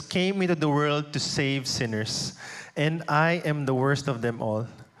Jesus came into the world to save sinners, and I am the worst of them all.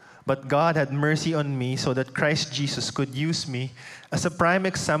 But God had mercy on me so that Christ Jesus could use me as a prime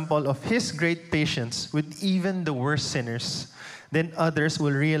example of His great patience with even the worst sinners. Then others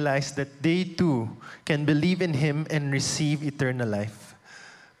will realize that they too can believe in Him and receive eternal life.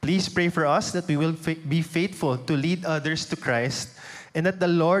 Please pray for us that we will be faithful to lead others to Christ and that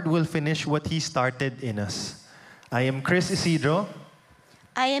the Lord will finish what He started in us. I am Chris Isidro,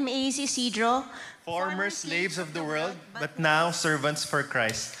 I am AZ Isidro, former slaves of the world, but now servants for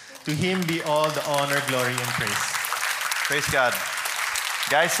Christ. To Him be all the honor, glory, and praise." Praise God.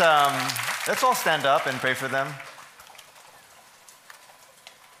 Guys, let's all stand up and pray for them.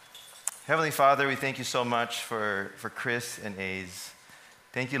 Heavenly Father, we thank you so much for Chris and Aze.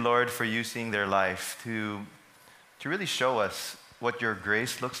 Thank you, Lord, for using their life to really show us what your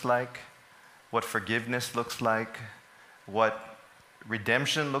grace looks like, what forgiveness looks like, what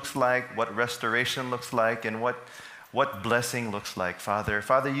redemption looks like, what restoration looks like, and what blessing looks like, Father.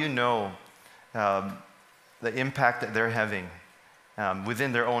 Father, you know the impact that they're having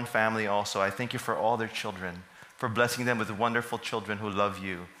within their own family also. I thank you for all their children, for blessing them with wonderful children who love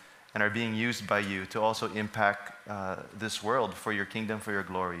you and are being used by you to also impact this world for your kingdom, for your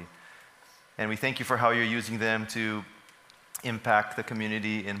glory. And we thank you for how you're using them to impact the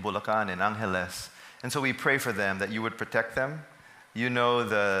community in Bulacan and Angeles. And so we pray for them that you would protect them. You know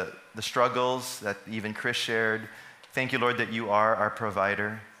the struggles that even Chris shared. Thank you, Lord, that you are our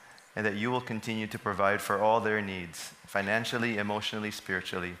provider and that you will continue to provide for all their needs, financially, emotionally,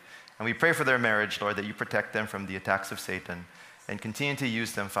 spiritually. And we pray for their marriage, Lord, that you protect them from the attacks of Satan and continue to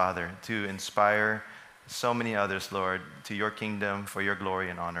use them, Father, to inspire so many others, Lord, to your kingdom, for your glory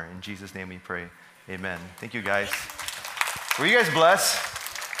and honor. In Jesus' name we pray. Amen. Thank you, guys. Were you guys blessed?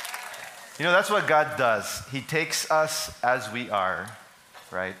 You know, that's what God does. He takes us as we are,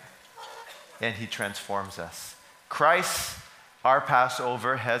 right? And He transforms us. Christ, our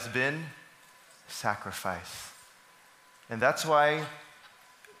Passover, has been sacrificed. And that's why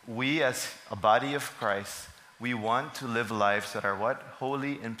we, as a body of Christ, we want to live lives that are what?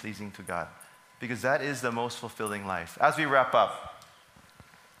 Holy and pleasing to God. Because that is the most fulfilling life. As we wrap up,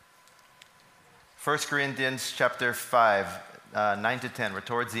 1 Corinthians chapter 5, 9 to 10, we're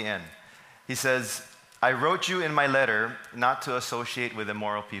towards the end. He says, "I wrote you in my letter not to associate with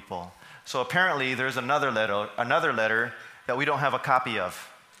immoral people." So apparently there's another letter that we don't have a copy of.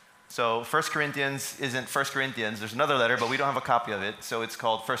 So 1 Corinthians isn't 1 Corinthians. There's another letter, but we don't have a copy of it. So it's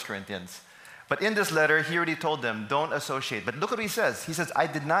called 1 Corinthians. But in this letter, he already told them, don't associate. But look what he says. He says, "I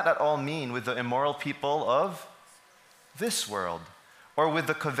did not at all mean with the immoral people of this world, or with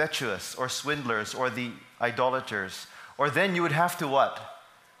the covetous, or swindlers, or the idolaters." Or then you would have to what?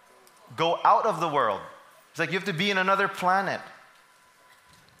 Go out of the world. It's like you have to be in another planet.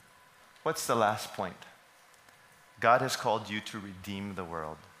 What's the last point? God has called you to redeem the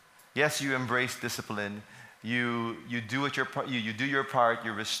world. Yes, you embrace discipline. You do your part.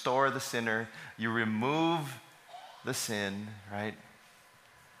 You restore the sinner. You remove the sin, right?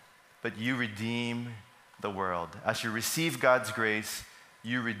 But you redeem the world. As you receive God's grace,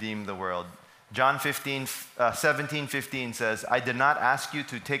 you redeem the world. John 17:15 says, "I did not ask you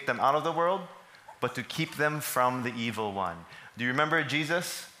to take them out of the world, but to keep them from the evil one." Do you remember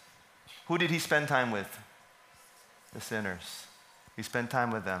Jesus? Who did He spend time with? The sinners. He spent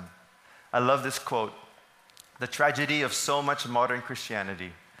time with them. I love this quote. "The tragedy of so much modern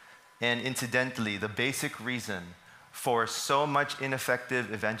Christianity, and incidentally, the basic reason for so much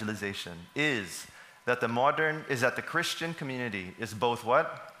ineffective evangelization is that the Christian community is both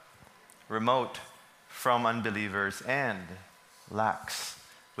what? Remote from unbelievers and lax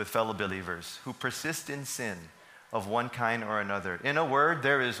with fellow believers who persist in sin of one kind or another. In a word,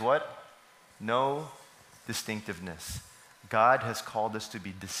 there is what? No distinctiveness. God has called us to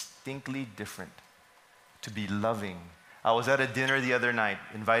be distinctly different, to be loving. I was at a dinner the other night,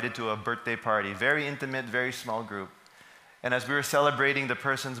 invited to a birthday party, very intimate, very small group. And as we were celebrating the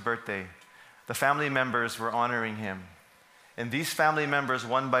person's birthday, the family members were honoring him. And these family members,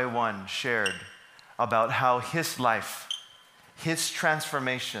 one by one, shared about how his life, his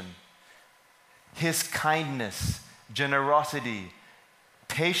transformation, his kindness, generosity,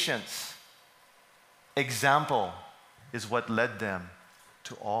 patience, example is what led them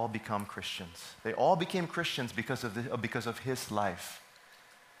to all become Christians. They all became Christians because of his life.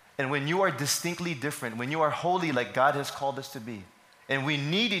 And when you are distinctly different, when you are holy like God has called us to be, and we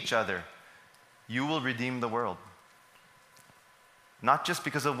need each other, you will redeem the world. Not just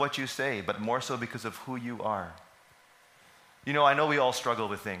because of what you say, but more so because of who you are. You know, I know we all struggle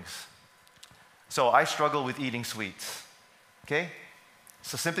with things. So I struggle with eating sweets, okay?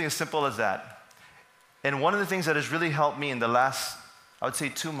 So something as simple as that. And one of the things that has really helped me in the last, I would say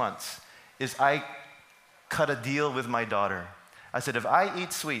 2 months, is I cut a deal with my daughter. I said, if I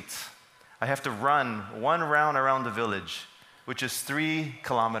eat sweets, I have to run 1 round around the village, which is 3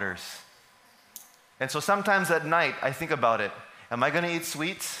 kilometers. And so sometimes at night, I think about it. Am I going to eat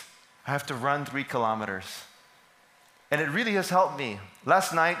sweets? I have to run 3 kilometers. And it really has helped me.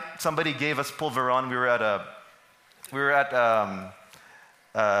 Last night, somebody gave us pulveron. We were at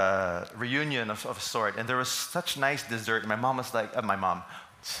a reunion of a sort, and there was such nice dessert. My mom was like,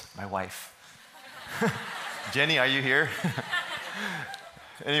 my wife. Jenny, are you here?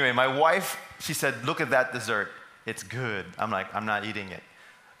 Anyway, my wife, she said, look at that dessert. It's good. I'm like, I'm not eating it.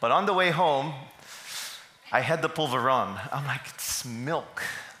 But on the way home, I had the pulveron. I'm like, it's milk.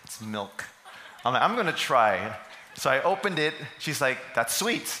 It's milk. I'm like, I'm going to try. So I opened it. She's like, that's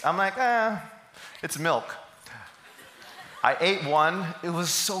sweet. I'm like, it's milk. I ate one. It was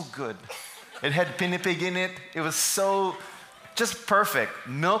so good. It had pinipig in it. It was so just perfect.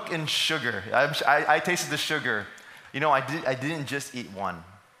 Milk and sugar. I tasted the sugar. You know, I didn't just eat one.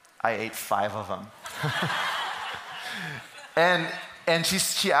 I ate 5 of them. And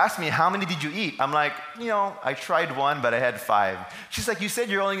she asked me, how many did you eat? I'm like, you know, I tried 1, but I had 5. She's like, you said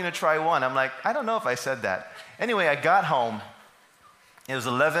you're only going to try 1. I'm like, I don't know if I said that. Anyway, I got home. It was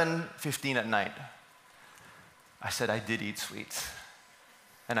 11:15 at night. I said, I did eat sweets.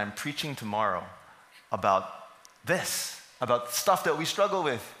 And I'm preaching tomorrow about this, about stuff that we struggle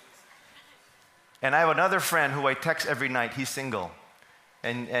with. And I have another friend who I text every night. He's single.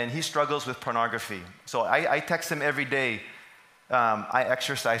 And he struggles with pornography. So I text him every day. I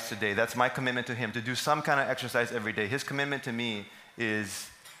exercise today. That's my commitment to him, to do some kind of exercise every day. His commitment to me is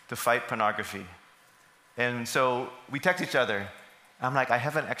to fight pornography. And so we text each other. I'm like, I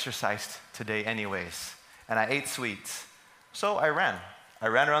haven't exercised today anyways. And I ate sweets. So I ran. I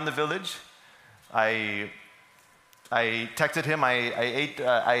ran around the village. I texted him. I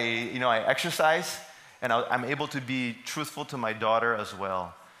exercised. And I'm able to be truthful to my daughter as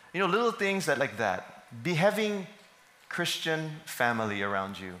well. You know, little things like that. Having Christian family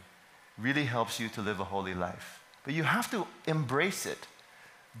around you really helps you to live a holy life. But you have to embrace it.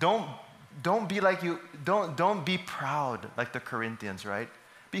 Don't be proud like the Corinthians, right?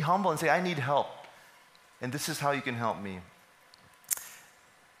 Be humble and say, I need help. And this is how you can help me.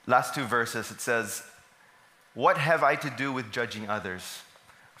 Last 2 verses, it says, what have I to do with judging others?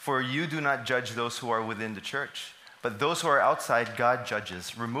 For you do not judge those who are within the church, but those who are outside, God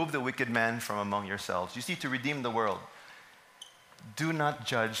judges. Remove the wicked man from among yourselves. You see, to redeem the world, do not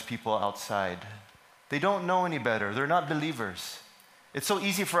judge people outside. They don't know any better. They're not believers. It's so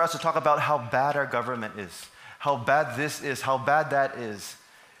easy for us to talk about how bad our government is, how bad this is, how bad that is.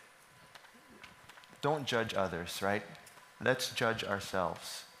 Don't judge others, right? Let's judge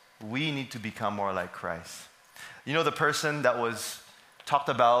ourselves. We need to become more like Christ. You know the person that was talked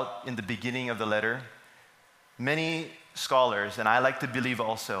about in the beginning of the letter? Many scholars, and I like to believe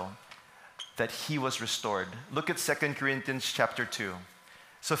also, that he was restored. Look at 2 Corinthians chapter 2.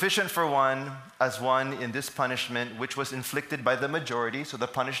 Sufficient for one as one in this punishment, which was inflicted by the majority. So the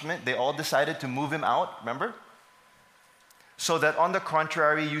punishment, they all decided to move him out, remember? So that on the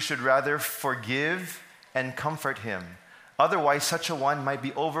contrary, you should rather forgive and comfort him. Otherwise, such a one might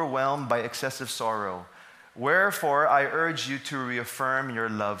be overwhelmed by excessive sorrow. Wherefore, I urge you to reaffirm your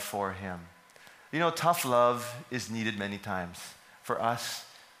love for him. You know, tough love is needed many times for us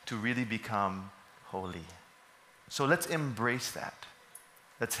to really become holy. So let's embrace that.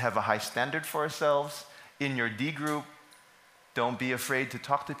 Let's have a high standard for ourselves. In your D group, don't be afraid to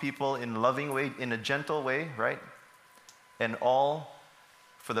talk to people in a loving way, in a gentle way, right? And all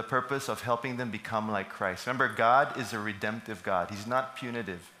for the purpose of helping them become like Christ. Remember, God is a redemptive God. He's not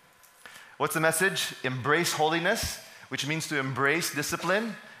punitive. What's the message? Embrace holiness, which means to embrace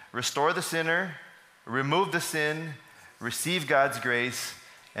discipline, restore the sinner, remove the sin, receive God's grace,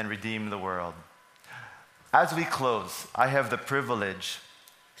 and redeem the world. As we close, I have the privilege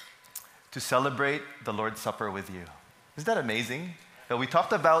to celebrate the Lord's Supper with you. Isn't that amazing? That we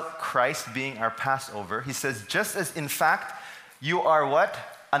talked about Christ being our Passover. He says, just as in fact you are what?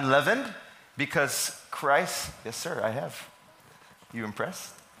 Unleavened? Because Christ, yes sir, I have. You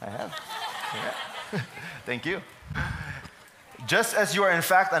impressed? I have. Yeah. Thank you. Just as you are in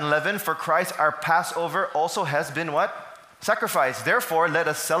fact unleavened, for Christ our Passover also has been what? Sacrificed. Therefore, let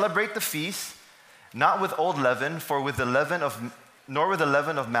us celebrate the feast, not with old leaven, nor with the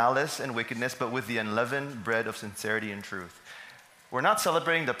leaven of malice and wickedness, but with the unleavened bread of sincerity and truth. We're not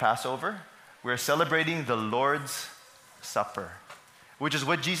celebrating the Passover. We're celebrating the Lord's Supper, which is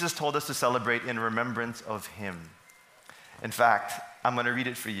what Jesus told us to celebrate in remembrance of him. In fact, I'm going to read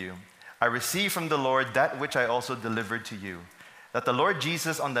it for you. I received from the Lord that which I also delivered to you, that the Lord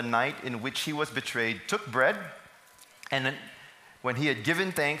Jesus, on the night in which he was betrayed, took bread, and when he had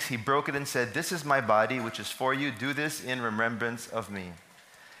given thanks, he broke it and said, "This is my body, which is for you. Do this in remembrance of me."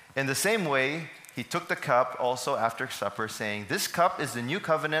 In the same way, he took the cup also after supper, saying, "This cup is the new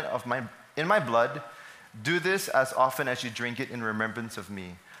covenant in my blood. Do this as often as you drink it in remembrance of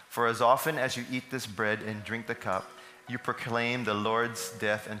me. For as often as you eat this bread and drink the cup, you proclaim the Lord's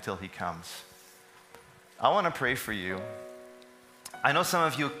death until he comes." I want to pray for you. I know some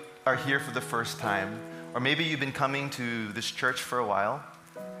of you are here for the first time, or maybe you've been coming to this church for a while,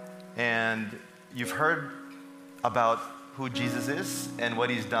 and you've heard about who Jesus is and what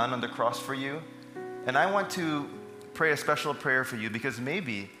he's done on the cross for you. And I want to pray a special prayer for you, because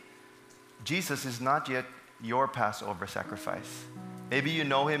maybe Jesus is not yet your Passover sacrifice. Maybe you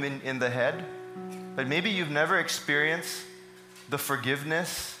know him in the head, but maybe you've never experienced the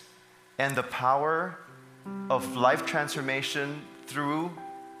forgiveness and the power of life transformation through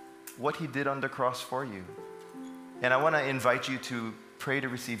what he did on the cross for you. And I want to invite you to pray to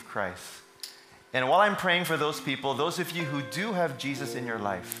receive Christ. And while I'm praying for those people, those of you who do have Jesus in your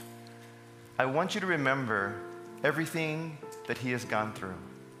life, I want you to remember everything that he has gone through,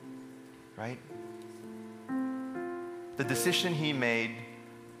 right? The decision he made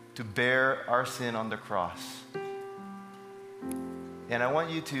to bear our sin on the cross. And I want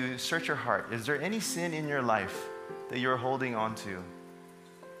you to search your heart. Is there any sin in your life that you're holding on to?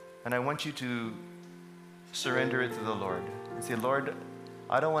 And I want you to surrender it to the Lord and say, "Lord,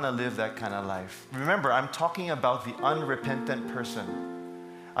 I don't want to live that kind of life." Remember, I'm talking about the unrepentant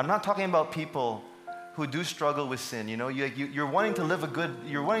person. I'm not talking about people who do struggle with sin. You know, you're wanting to live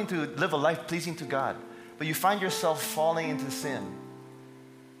a life pleasing to God, but you find yourself falling into sin.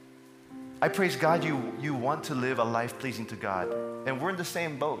 I praise God you want to live a life pleasing to God, and we're in the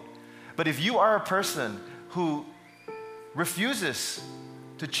same boat. But if you are a person who refuses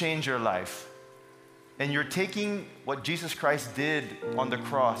to change your life, and you're taking what Jesus Christ did on the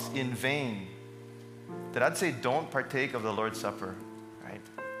cross in vain, then I'd say don't partake of the Lord's Supper, right?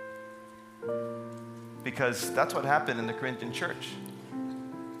 Because that's what happened in the Corinthian church.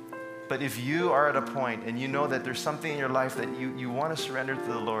 But if you are at a point and you know that there's something in your life that you want to surrender to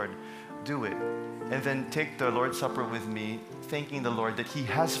the Lord, do it. And then take the Lord's Supper with me, thanking the Lord that he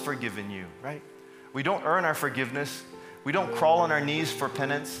has forgiven you, right? We don't earn our forgiveness. We don't crawl on our knees for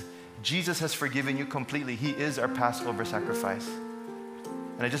penance. Jesus has forgiven you completely. He is our Passover sacrifice.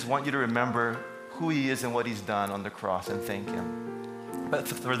 And I just want you to remember who he is and what he's done on the cross and thank him. But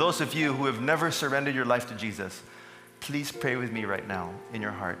for those of you who have never surrendered your life to Jesus, please pray with me right now in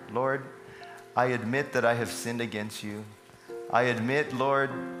your heart. Lord, I admit that I have sinned against you. I admit,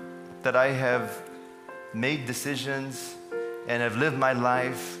 Lord, that I have made decisions and have lived my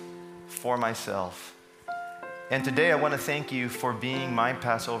life for myself. And today I want to thank you for being my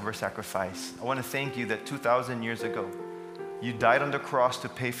Passover sacrifice. I want to thank you that 2,000 years ago, you died on the cross to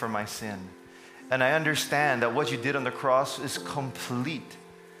pay for my sin. And I understand that what you did on the cross is complete.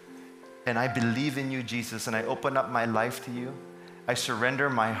 And I believe in you, Jesus, and I open up my life to you. I surrender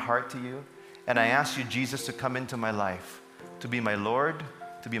my heart to you. And I ask you, Jesus, to come into my life, to be my Lord,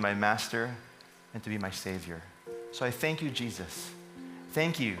 to be my Master, and to be my Savior. So I thank you, Jesus.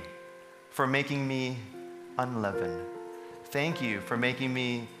 Thank you for making me unleavened. Thank you for making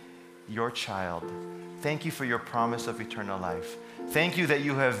me your child. Thank you for your promise of eternal life. Thank you that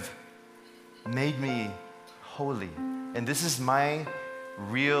you have made me holy. And this is my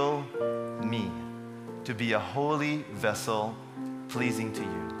real me, to be a holy vessel pleasing to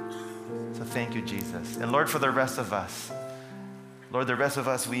you. So thank you, Jesus. And Lord, for the rest of us, Lord,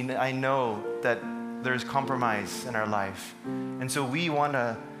 I know that there's compromise in our life. And so we want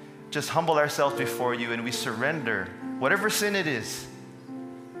to just humble ourselves before you, and we surrender whatever sin it is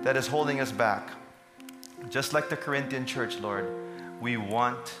that is holding us back. Just like the Corinthian church, Lord, we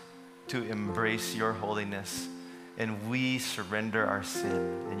want to embrace your holiness, and we surrender our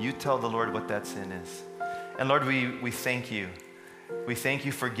sin. And you tell the Lord what that sin is. And Lord, we thank you. We thank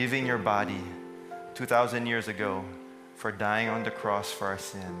you for giving your body 2,000 years ago, for dying on the cross for our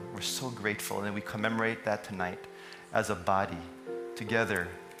sin. We're so grateful, and we commemorate that tonight as a body together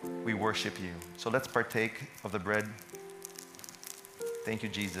We worship you. So let's partake of the bread. Thank you,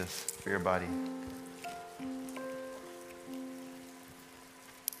 Jesus, for your body.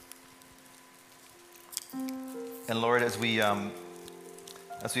 And Lord, as we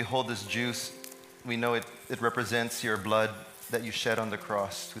hold this juice, we know it represents your blood that you shed on the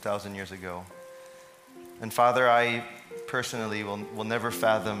cross 2,000 years ago. And Father, I personally will never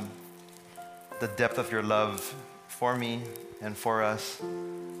fathom the depth of your love for me and for us.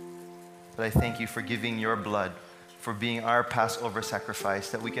 But I thank you for giving your blood, for being our Passover sacrifice,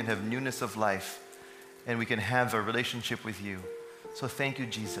 that we can have newness of life and we can have a relationship with you. So thank you,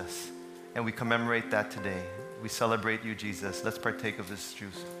 Jesus. And we commemorate that today. We celebrate you, Jesus. Let's partake of this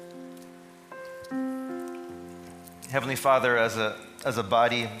juice. Heavenly Father, as a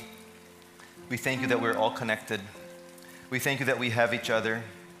body, we thank you that we're all connected. We thank you that we have each other.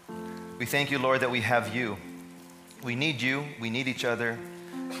 We thank you, Lord, that we have you. We need you. We need each other.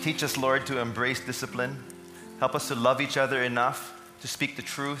 Teach us, Lord, to embrace discipline. Help us to love each other enough to speak the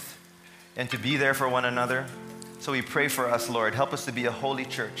truth and to be there for one another. So we pray for us, Lord. Help us to be a holy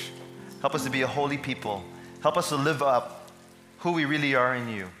church. Help us to be a holy people. Help us to live up who we really are in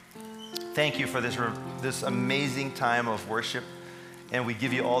you. Thank you for this amazing time of worship, and we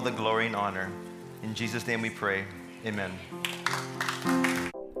give you all the glory and honor. In Jesus' name we pray. Amen.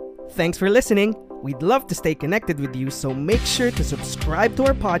 Thanks for listening. We'd love to stay connected with you, so make sure to subscribe to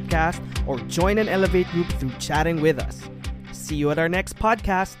our podcast or join an Elevate group through chatting with us. See you at our next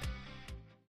podcast.